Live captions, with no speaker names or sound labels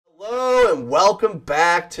and welcome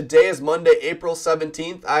back. Today is Monday, April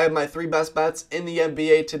 17th. I have my 3 best bets in the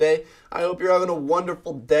NBA today. I hope you're having a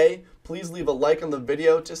wonderful day. Please leave a like on the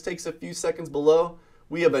video. It just takes a few seconds below.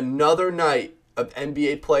 We have another night of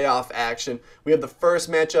NBA playoff action. We have the first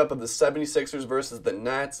matchup of the 76ers versus the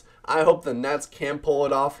Nets. I hope the Nets can pull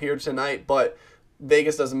it off here tonight, but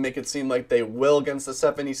Vegas doesn't make it seem like they will against the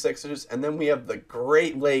 76ers. And then we have the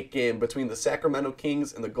great late game between the Sacramento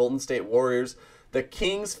Kings and the Golden State Warriors. The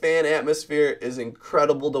Kings fan atmosphere is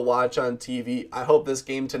incredible to watch on TV. I hope this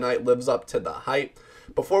game tonight lives up to the hype.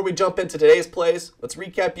 Before we jump into today's plays, let's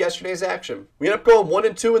recap yesterday's action. We ended up going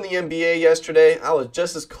 1-2 in the NBA yesterday. I was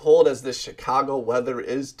just as cold as this Chicago weather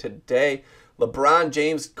is today. LeBron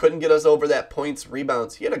James couldn't get us over that points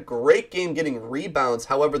rebounds. He had a great game getting rebounds.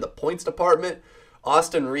 However, the points department,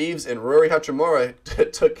 Austin Reeves and Rui Hachimura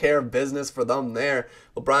took care of business for them there.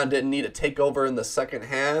 LeBron didn't need to take over in the second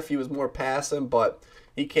half. He was more passing, but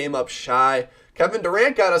he came up shy. Kevin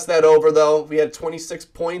Durant got us that over, though. We had 26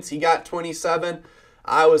 points. He got 27.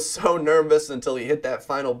 I was so nervous until he hit that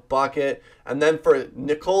final bucket. And then for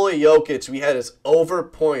Nikola Jokic, we had his over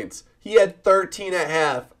points. He had 13 at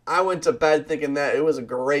half. I went to bed thinking that it was a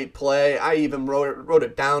great play. I even wrote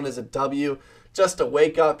it down as a W. Just to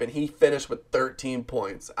wake up and he finished with 13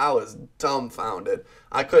 points. I was dumbfounded.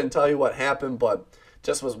 I couldn't tell you what happened, but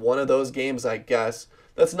just was one of those games, I guess.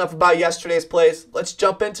 That's enough about yesterday's plays. Let's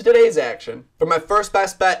jump into today's action. For my first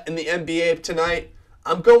best bet in the NBA tonight,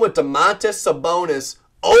 I'm going with Domantas Sabonis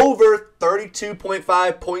over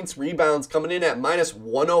 32.5 points rebounds, coming in at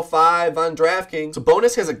 -105 on DraftKings.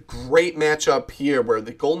 Sabonis has a great matchup here where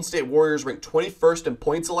the Golden State Warriors rank 21st in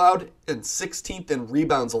points allowed and 16th in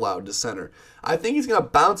rebounds allowed to center. I think he's going to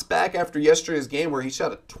bounce back after yesterday's game where he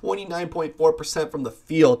shot a 29.4% from the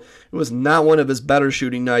field. It was not one of his better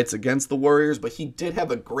shooting nights against the Warriors, but he did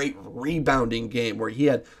have a great rebounding game where he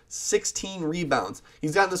had 16 rebounds.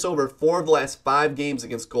 He's gotten this over 4 of the last 5 games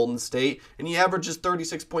against Golden State, and he averages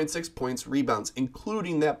 36.6 points rebounds,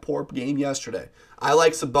 including that poor game yesterday. I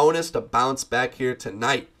like Sabonis to bounce back here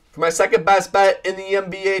tonight. For my second best bet in the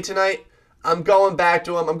NBA tonight, I'm going back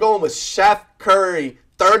to him. I'm going with Steph Curry.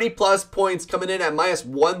 30-plus points coming in at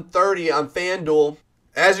 -130 on FanDuel.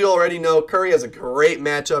 As you already know, Curry has a great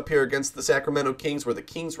matchup here against the Sacramento Kings, where the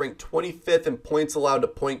Kings rank 25th in points allowed to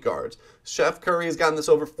point guards. Steph Curry has gotten this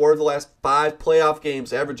over 4 of the last 5 playoff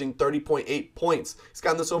games, averaging 30.8 points. He's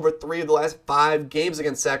gotten this over 3 of the last 5 games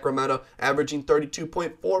against Sacramento, averaging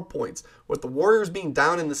 32.4 points. With the Warriors being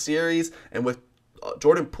down in the series and with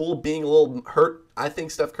Jordan Poole being a little hurt, I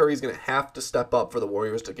think Steph Curry is going to have to step up for the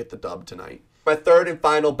Warriors to get the dub tonight. My third and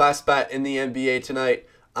final best bet in the NBA tonight,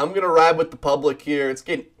 I'm going to ride with the public here. It's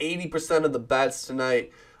getting 80% of the bets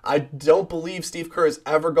tonight. I don't believe Steve Kerr has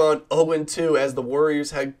ever gone 0-2 as the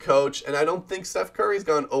Warriors head coach, and I don't think Steph Curry's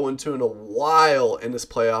gone 0-2 in a while in this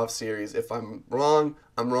playoff series. If I'm wrong,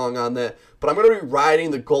 I'm wrong on that. But I'm going to be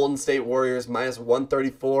riding the Golden State Warriors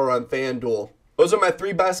 -134 on FanDuel. Those are my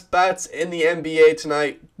 3 best bets in the NBA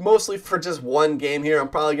tonight, mostly for just one game here. I'm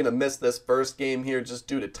probably going to miss this first game here just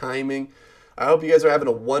due to timing. I hope you guys are having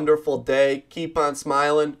a wonderful day. Keep on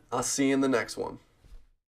smiling. I'll see you in the next one.